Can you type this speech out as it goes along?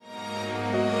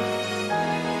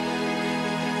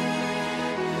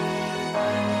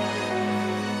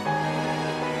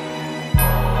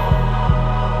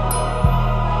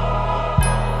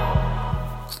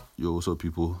what's up,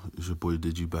 people? It's your boy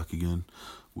Digi back again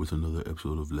with another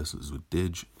episode of Lessons with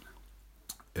Dig.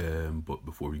 But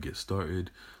before we get started,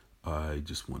 I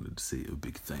just wanted to say a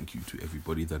big thank you to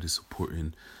everybody that is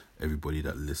supporting, everybody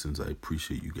that listens. I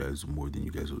appreciate you guys more than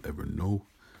you guys will ever know.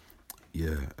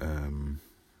 I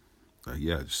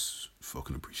just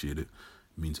fucking appreciate it.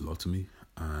 It means a lot to me.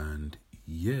 And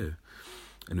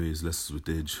anyways, Lessons with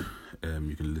Dig.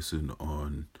 You can listen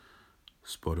on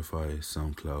Spotify,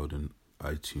 SoundCloud, and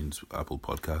iTunes, Apple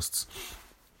Podcasts.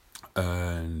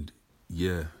 And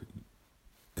if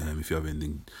you have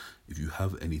anything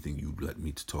you'd like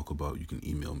me to talk about, you can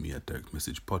email me at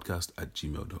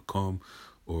directmessagepodcast@gmail.com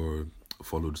or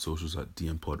follow the socials at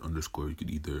dmpod_. You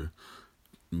could either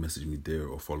message me there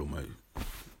or follow my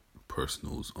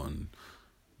personals on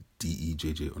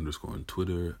DEJJ_ on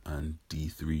Twitter and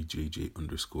D3JJ_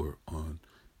 on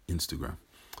Instagram.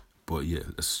 But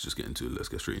let's just get into it. Let's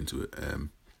get straight into it.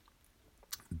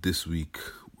 This week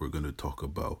we're gonna talk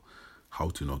about how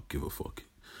to not give a fuck.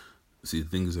 See, the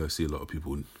thing is, I see a lot of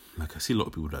people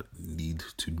that need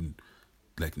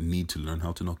to learn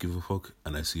how to not give a fuck,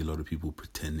 and I see a lot of people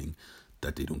pretending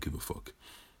that they don't give a fuck.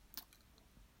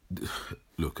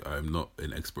 Look, I'm not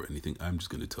an expert or anything. I'm just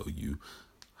gonna tell you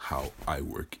how I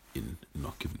work in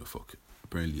not giving a fuck.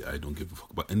 Apparently, I don't give a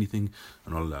fuck about anything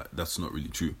and all that. That's not really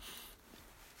true.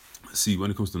 See,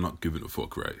 when it comes to not giving a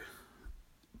fuck, right?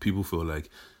 People feel like,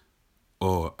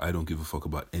 oh, I don't give a fuck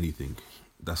about anything.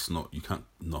 You can't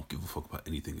not give a fuck about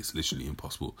anything. It's literally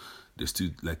impossible. We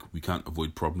can't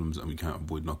avoid problems and we can't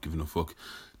avoid not giving a fuck.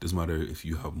 Doesn't matter if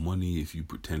you have money, if you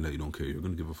pretend that you don't care, you're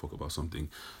going to give a fuck about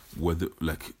something. You're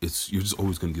just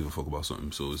always going to give a fuck about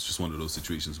something. So it's just one of those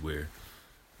situations where,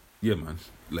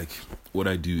 what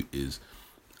I do is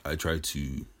I try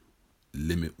to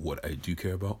limit what I do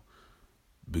care about,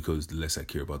 because the less I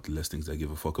care about, the less things I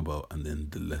give a fuck about, and then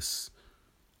the less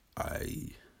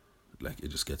it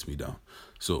just gets me down.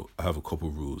 So I have a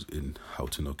couple rules in how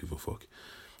to not give a fuck,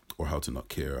 or how to not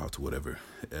care, how to whatever.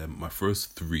 My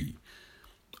first three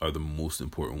are the most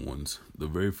important ones. The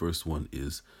very first one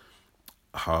is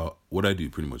what I do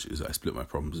pretty much is I split my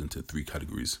problems into three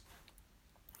categories.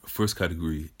 First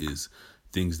category is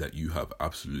things that you have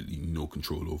absolutely no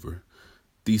control over.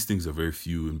 These things are very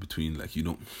few in between. You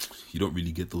don't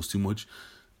really get those too much.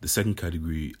 The second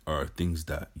category are things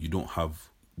that you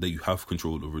have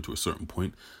control over to a certain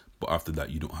point, but after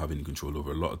that you don't have any control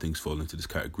over. A lot of things fall into this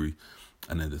category.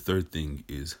 And then the third thing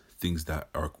is things that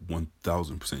are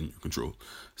 1000% in your control.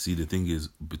 See, the thing is,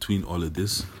 between all of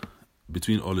this,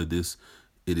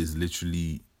 it is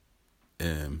literally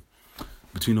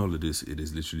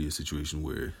a situation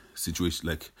where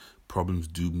problems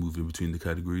do move in between the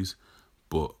categories.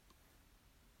 But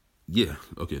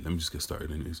let me just get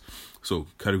started anyways. So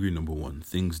category number one,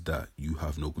 things that you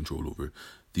have no control over.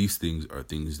 These things are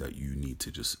things that you need to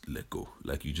just let go.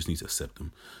 You just need to accept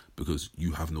them, because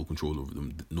you have no control over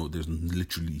them. No, there's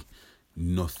literally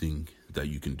nothing that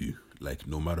you can do.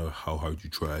 No matter how hard you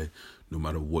try, no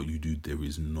matter what you do, there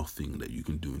is nothing that you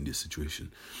can do in this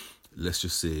situation. Let's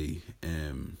just say,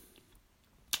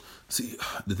 see,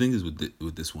 the thing is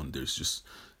with this one, there's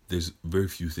very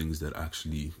few things that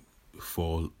actually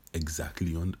fall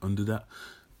exactly under that.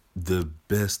 The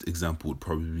best example would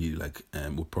probably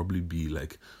be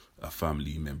a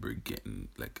family member getting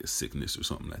a sickness or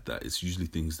something like that. It's usually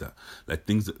things that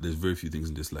there's very few things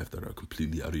in this life that are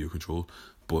completely out of your control.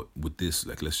 But with this,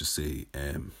 let's just say,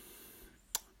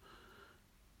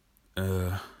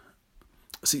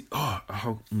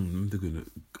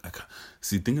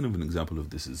 thinking of an example of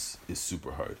this is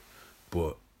super hard.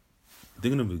 But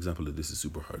thinking of an example of this is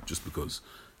super hard just because,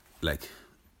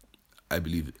 I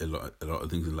believe a lot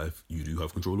of things in life you do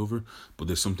have control over, but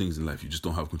there's some things in life you just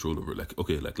don't have control over.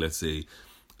 Let's say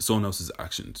someone else's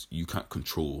actions. You can't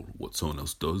control what someone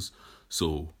else does,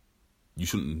 so you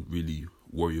shouldn't really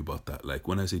worry about that.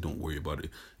 When I say don't worry about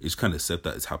it, it's kind of accept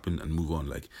that it's happened and move on.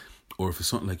 Or if it's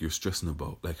something you're stressing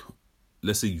about,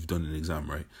 let's say you've done an exam,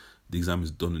 right? The exam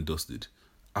is done and dusted.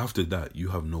 After that, you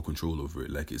have no control over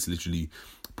it. It's literally,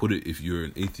 if you're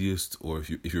an atheist, or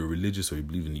if you're religious, or you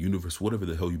believe in the universe, whatever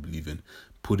the hell you believe in,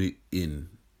 put it in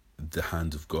the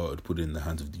hands of God, put it in the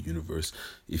hands of the universe.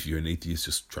 If you're an atheist,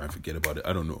 just try and forget about it.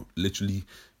 I don't know. Literally,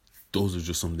 those are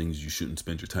just some things you shouldn't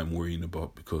spend your time worrying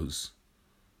about, because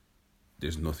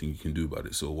there's nothing you can do about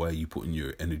it. So why are you putting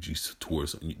your energy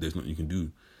towards something there's nothing you can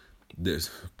do?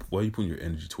 Why are you putting your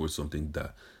energy towards something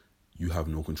that you have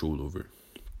no control over?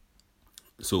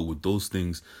 So with those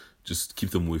things, just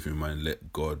keep them away from your mind.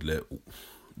 Let God, let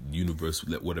universe,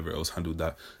 let whatever else handle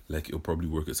that. It'll probably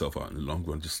work itself out in the long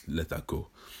run. Just let that go.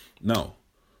 Now,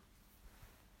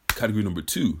 category number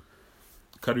two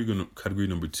category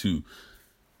number 2,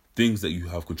 things that you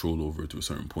have control over to a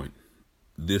certain point.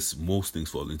 Most things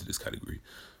fall into this category.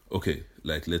 Okay,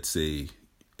 like let's say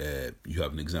you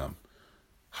have an exam.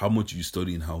 How much you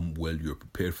study and how well you're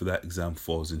prepared for that exam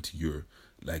falls into your,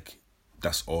 like,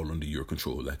 that's all under your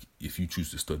control. Like, if you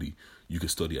choose to study, you can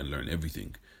study and learn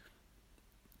everything.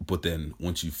 But then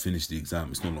once you finish the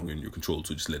exam, it's no longer in your control,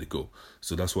 so just let it go.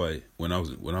 So that's why when I was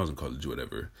in college or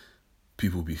whatever,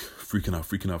 people would be freaking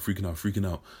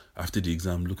out after the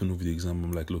exam, looking over the exam.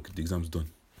 I'm like, look, the exam's done.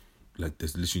 Like,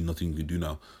 there's literally nothing you can do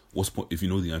now. What's point if you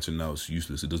know the answer now? It's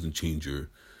useless. It doesn't change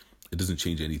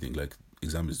anything. Like,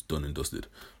 exam is done and dusted.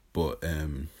 But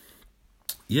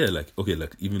yeah, like, okay,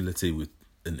 like, even let's say with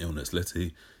an illness, let's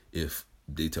say if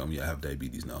they tell me I have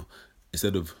diabetes now,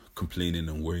 instead of complaining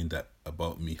and worrying that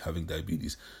about me having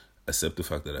diabetes, accept the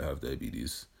fact that I have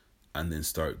diabetes, and then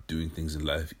start doing things in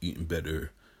life, eating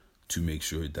better, to make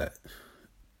sure that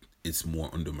it's more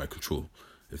under my control.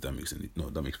 If that makes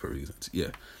that makes perfect sense.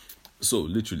 Yeah. So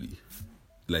literally,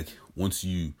 like, once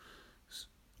you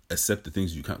accept the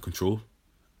things you can't control,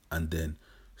 and then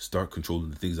start controlling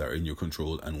the things that are in your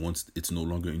control, and once it's no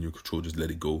longer in your control, just let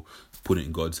it go, put it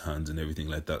in God's hands and everything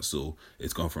like that. So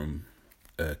it's gone from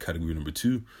category number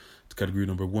 2 to category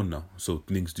number 1 now. So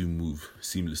things do move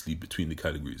seamlessly between the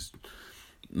categories.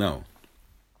 Now,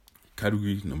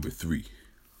 category number 3,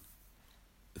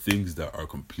 things that are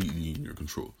completely in your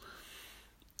control.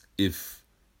 If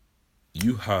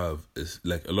you have,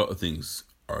 like, a lot of things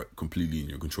are completely in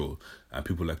your control, and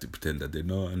people like to pretend that they're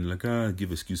not, and like,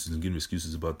 give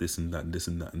excuses about this and that and this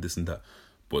and that and this and that.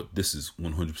 But this is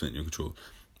 100% in your control.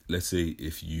 Let's say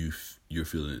if you're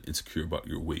feeling insecure about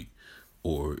your weight,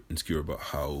 or insecure about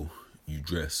how you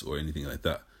dress, or anything like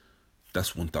that,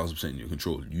 that's 1,000% in your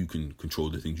control. You can control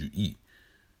the things you eat,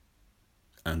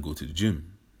 and go to the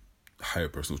gym, hire a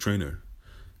personal trainer.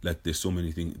 Like, there's so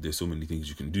many things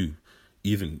you can do.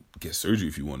 Even get surgery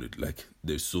if you wanted. Like,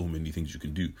 there's so many things you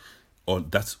can do. All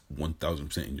that's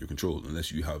 1,000% in your control,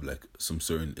 unless you have like some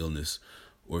certain illness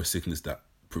or a sickness that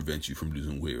prevents you from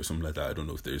losing weight or something like that. I don't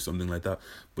know if there is something like that,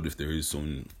 but if there is,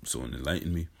 someone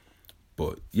enlighten me.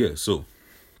 But yeah, so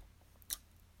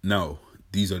now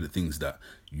these are the things that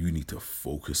you need to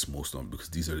focus most on, because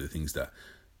these are the things that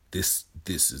this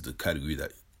is the category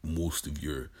that most of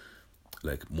your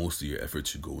efforts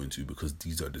should go into, because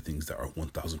these are the things that are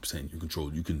 1,000% in your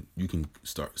control. You can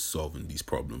start solving these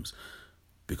problems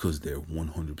because they're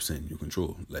 100% in your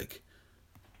control. Like,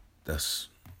 that's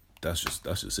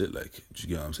just it. Like, do you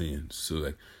get what I'm saying? So,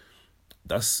 like,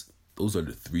 those are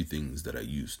the 3 things that I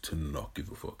use to not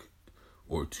give a fuck,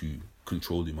 or to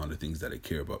control the amount of things that I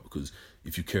care about. Because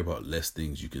if you care about less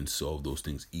things, you can solve those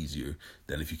things easier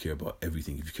than if you care about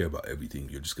everything. If you care about everything,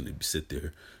 you're just going to sit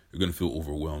there. You're going to feel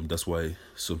overwhelmed. That's why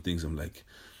some things, I'm like,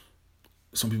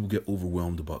 some people get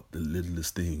overwhelmed about the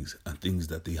littlest things and things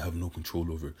that they have no control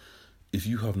over. If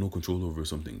you have no control over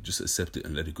something, just accept it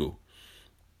and let it go.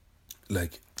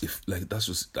 Like, that's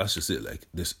just it. Like,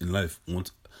 this in life,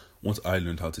 once I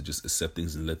learned how to just accept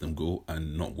things and let them go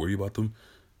and not worry about them,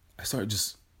 I started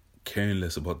just caring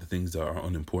less about the things that are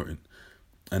unimportant.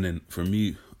 And then for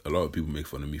me, a lot of people make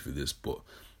fun of me for this, but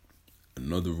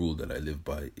another rule that I live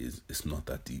by is it's not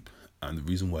that deep. And the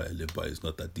reason why I live by it's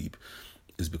not that deep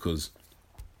is because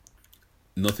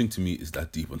nothing to me is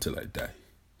that deep until I die.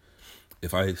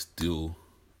 If I'm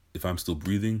still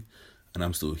breathing and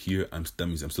I'm still here, that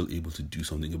means I'm still able to do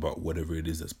something about whatever it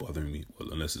is that's bothering me. Well,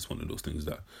 unless it's one of those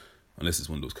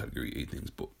category 8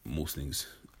 things, but most things,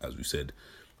 as we said,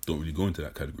 don't really go into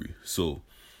that category. So,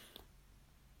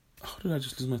 how did I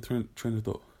just lose my train of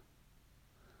thought?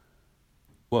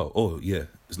 Well, oh yeah,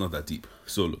 it's not that deep.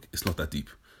 So look, it's not that deep.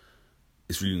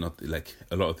 It's really not, like,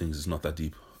 a lot of things. It's not that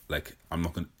deep. Like, I'm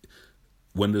not gonna.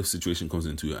 When the situation comes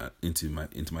into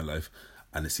my life,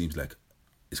 and it seems like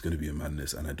it's gonna be a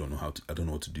madness, and I don't know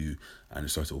what to do, and it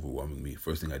starts overwhelming me.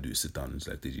 First thing I do is sit down and it's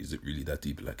like, is it really that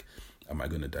deep? Like, am I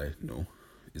gonna die? No.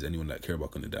 Is anyone that I care about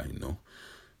gonna die? No.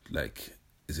 Like,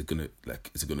 is it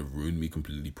gonna ruin me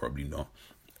completely? Probably not.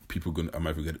 Am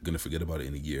I gonna forget about it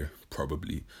in a year?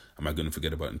 Probably. Am I gonna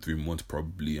forget about it in 3 months?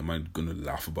 Probably. Am I gonna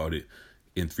laugh about it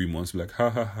in 3 months? Be like, ha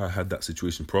ha ha, I had that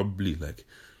situation. Probably. Like,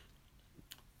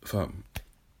 fam,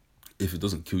 if it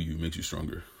doesn't kill you, it makes you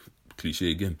stronger. Cliche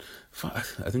again. I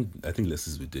think less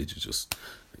is with age.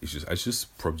 I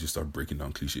just probably just start breaking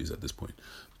down cliches at this point.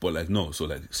 But like, no, so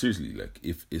like, seriously, like,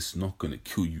 if it's not gonna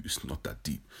kill you, it's not that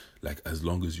deep. Like, as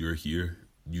long as you're here,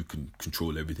 you can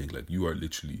control everything. Like, you are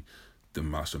literally the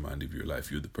mastermind of your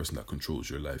life. You're the person that controls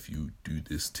your life. You do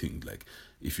this thing. Like,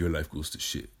 if your life goes to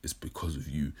shit, it's because of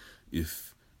you.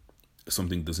 If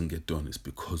something doesn't get done, it's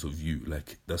because of you.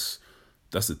 Like, that's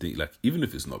That's the thing. Like, even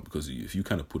if it's not, because if you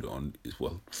kind of put it on,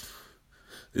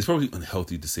 it's probably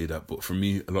unhealthy to say that, but for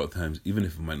me, a lot of times, even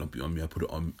if it might not be on me, I put it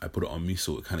on me,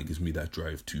 so it kind of gives me that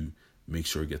drive to make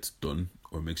sure it gets done,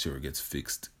 or make sure it gets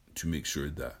fixed, to make sure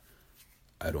that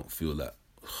I don't feel that,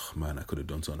 oh, man, I could have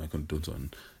done something.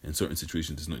 In certain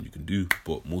situations, there's nothing you can do,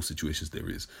 but most situations there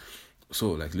is.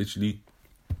 So, like, literally,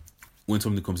 when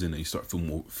something comes in and you start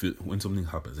when something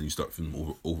happens and you start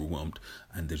feeling overwhelmed,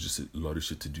 and there's just a lot of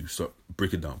shit to do, start,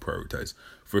 break it down, prioritize.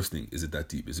 First thing, is it that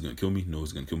deep? Is it going to kill me? No.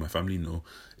 Is it going to kill my family? No.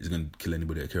 Is it going to kill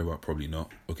anybody I care about? Probably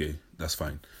not. Okay, that's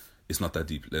fine. It's not that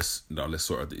deep. Let's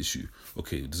sort out the issue.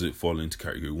 Okay, does it fall into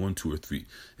category 1, 2, or 3?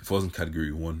 If it falls in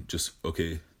category 1, just,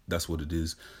 okay, that's what it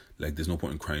is. Like, there's no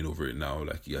point in crying over it now.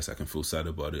 Like, yes, I can feel sad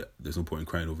about it. There's no point in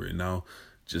crying over it now.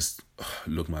 Just,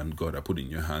 look, man, God, I put it in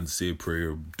your hands. Say a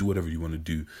prayer, do whatever you want to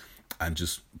do, and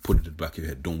just put it in the back of your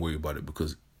head. Don't worry about it,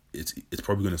 because it's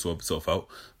probably going to solve itself out.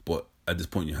 But at this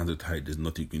point, your hands are tied. There's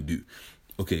nothing you can do.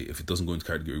 Okay, if it doesn't go into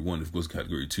category 1, if it goes to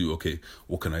category 2, okay,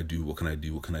 what can I do?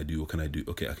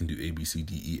 Okay, I can do A, B, C,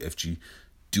 D, E, F, G.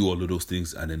 Do all of those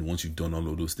things, and then once you've done all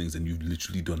of those things, and you've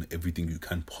literally done everything you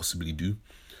can possibly do,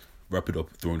 wrap it up,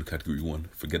 throw into category 1,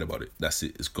 forget about it. That's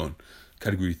it, it's gone.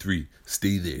 Category 3,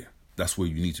 stay there. That's where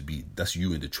you need to be. That's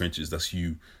you in the trenches. That's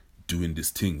you doing this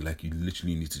thing. Like, you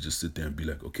literally need to just sit there and be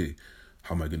like, okay,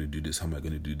 how am I going to do this? How am I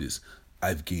going to do this?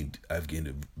 I've gained a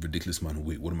ridiculous amount of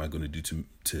weight. What am I going to do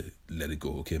to let it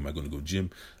go? Okay, am I going to go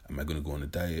gym? Am I going to go on a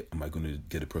diet? Am I going to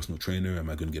get a personal trainer? Am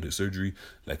I going to get a surgery?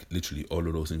 Like, literally, all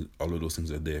of those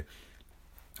things are there.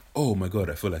 Oh my God,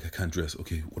 I feel like I can't dress.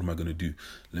 Okay, what am I going to do?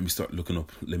 Let me start looking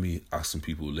up. Let me ask some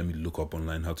people. Let me look up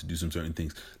online how to do some certain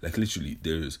things. Like, literally,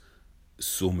 there's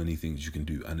so many things you can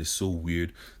do, and it's so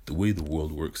weird the way the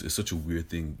world works. It's such a weird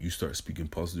thing. You start speaking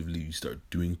positively, you start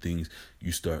doing things,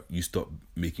 you stop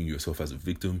making yourself as a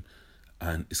victim,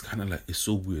 and it's kind of like, it's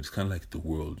so weird. It's kind of like the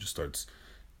world just starts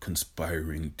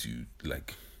conspiring to,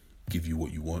 like, give you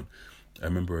what you want. I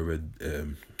remember I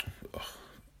read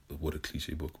what a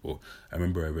cliche book, but I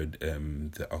remember I read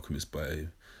The Alchemist by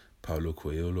Paulo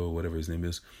Coelho, whatever his name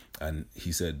is, and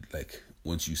he said, like,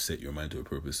 once you set your mind to a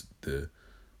purpose, the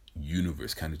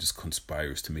universe kind of just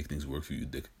conspires to make things work for you.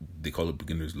 They call it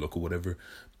beginner's luck or whatever,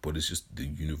 but it's just the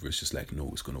universe just like, no,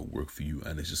 it's gonna work for you.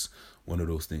 And it's just one of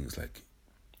those things, like,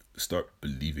 start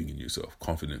believing in yourself.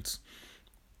 Confidence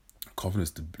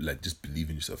to, like, just believe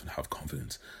in yourself and have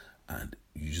confidence, and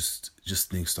you just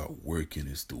things start working.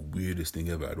 It's the weirdest thing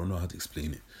ever. I don't know how to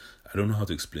explain it. I don't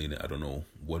know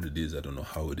what it is. I don't know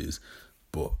how it is,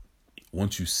 but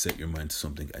once you set your mind to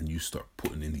something and you start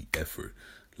putting in the effort,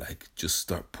 like, just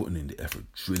start putting in the effort,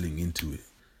 drilling into it,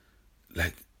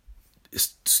 like,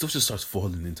 stuff just starts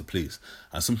falling into place.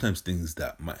 And sometimes things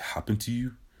that might happen to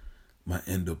you might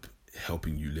end up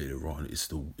helping you later on. It's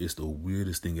the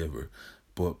weirdest thing ever.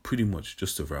 But pretty much,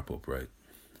 just to wrap up, right,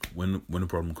 when a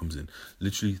problem comes in,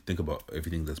 literally think about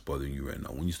everything that's bothering you right now.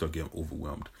 When you start getting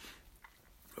overwhelmed,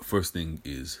 first thing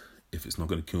is, if it's not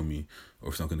going to kill me, or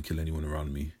if it's not going to kill anyone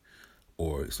around me,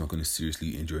 or it's not going to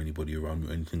seriously injure anybody around me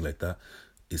or anything like that,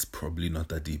 it's probably not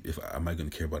that deep. Am I going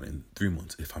to care about it in 3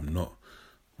 months? If I'm not,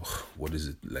 what is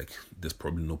it? Like, there's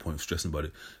probably no point stressing about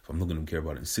it. If I'm not going to care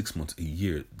about it in 6 months, a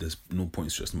year, there's no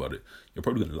point stressing about it. You're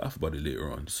probably going to laugh about it later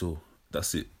on. So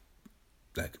that's it.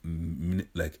 Like,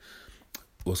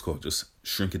 what's called, just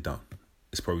shrink it down.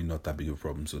 It's probably not that big of a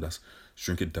problem. So that's,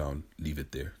 shrink it down, leave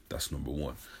it there. That's number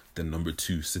 1. Then number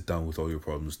 2, sit down with all your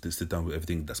problems. Sit down with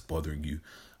everything that's bothering you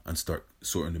and start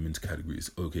sorting them into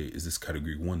categories. Okay, is this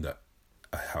category 1 that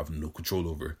I have no control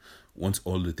over? Once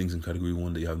all the things in category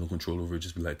 1 that you have no control over,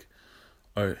 just be like,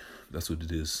 all right, that's what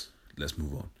it is. Let's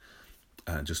move on.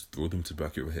 And just throw them to the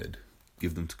back of your head.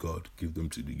 Give them to God. Give them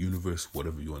to the universe,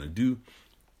 whatever you want to do.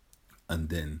 And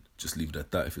then just leave it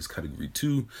at that. If it's category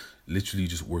 2, literally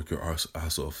just work your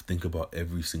ass off. Think about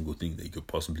every single thing that you could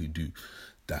possibly do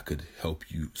that could help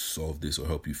you solve this or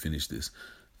help you finish this.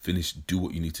 Do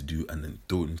what you need to do, and then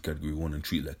throw it in category 1 and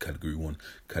treat it like category 1.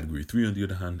 Category 3, on the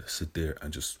other hand, sit there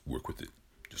and just work with it.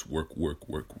 Just work.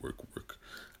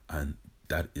 And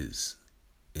that is,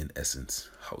 in essence,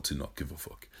 how to not give a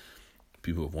fuck.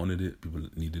 People have wanted it. People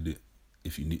needed it.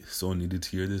 If someone needed to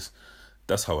hear this,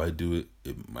 that's how I do it.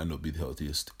 It might not be the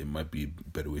healthiest. It might be a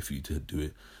better way for you to do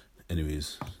it.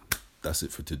 Anyways, that's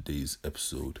it for today's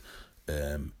episode.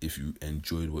 If you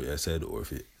enjoyed what I said, or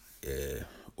if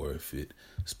it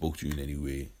spoke to you in any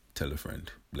way, tell a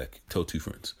friend. Like, tell 2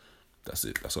 friends. That's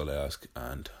it. That's all I ask.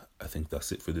 And I think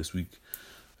that's it for this week.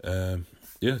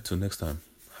 Till next time.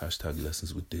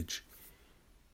 #lessons with Didge.